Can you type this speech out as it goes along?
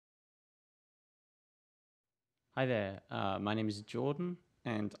Hi there, my name is Jordan,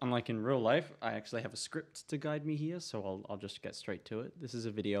 and unlike in real life, I actually have a script to guide me here, so I'll just get straight to it. This is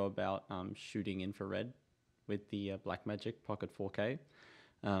a video about shooting infrared with the Blackmagic Pocket 4K.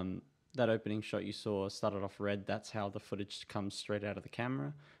 Um, that opening shot you saw started off red. That's how the footage comes straight out of the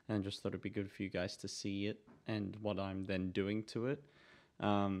camera, and just thought it'd be good for you guys to see it and what I'm then doing to it.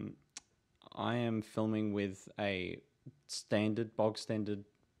 Um, I am filming with a bog standard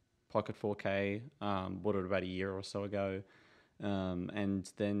Pocket 4K, bought it about a year or so ago.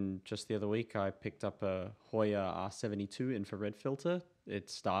 And then just the other week, I picked up a Hoya R72 infrared filter. It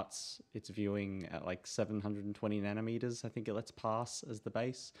starts its viewing at like 720 nanometers. I think it lets pass as the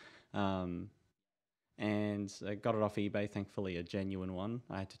base. Um, and I got it off eBay, thankfully, a genuine one.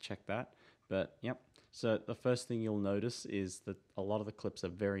 I had to check that. But yep. So the first thing you'll notice is that a lot of the clips are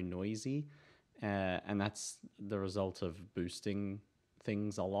very noisy. And that's the result of boosting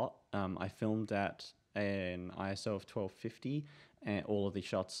things a lot. I filmed at an ISO of 1250 and all of the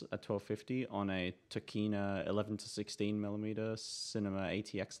shots at 1250 on a Tokina 11 to 16 millimeter cinema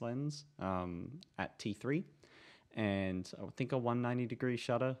ATX lens at T3, and I think a 190-degree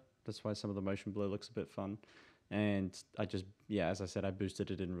shutter. That's why some of the motion blur looks a bit fun. And I just, yeah, as I said, I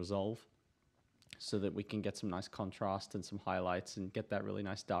boosted it in Resolve so that we can get some nice contrast and some highlights and get that really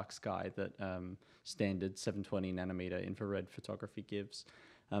nice dark sky that standard 720 nanometer infrared photography gives.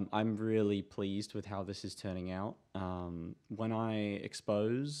 I'm really pleased with how this is turning out. When I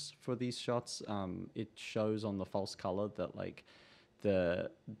expose for these shots, it shows on the false color that like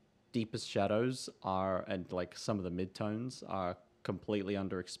the deepest shadows are, and like some of the midtones are completely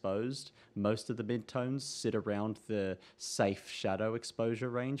underexposed. Most of the midtones sit around the safe shadow exposure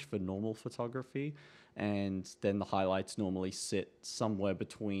range for normal photography, and then the highlights normally sit somewhere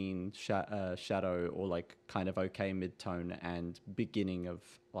between shadow or like kind of okay midtone and beginning of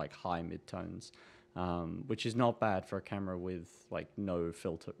like high midtones, which is not bad for a camera with like no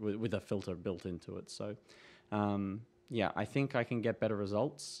filter, with a filter built into it. So yeah, I think I can get better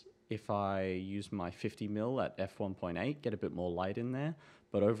results if I use my 50mm at f1.8, get a bit more light in there.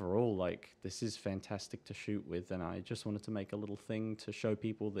 But overall, like, this is fantastic to shoot with, and I just wanted to make a little thing to show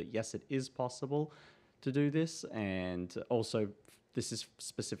people that yes, it is possible to do this, and also this is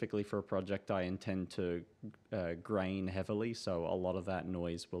specifically for a project I intend to grain heavily, so a lot of that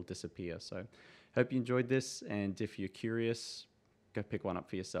noise will disappear. So hope you enjoyed this, and if you're curious, go pick one up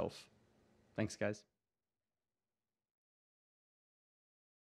for yourself. Thanks, guys.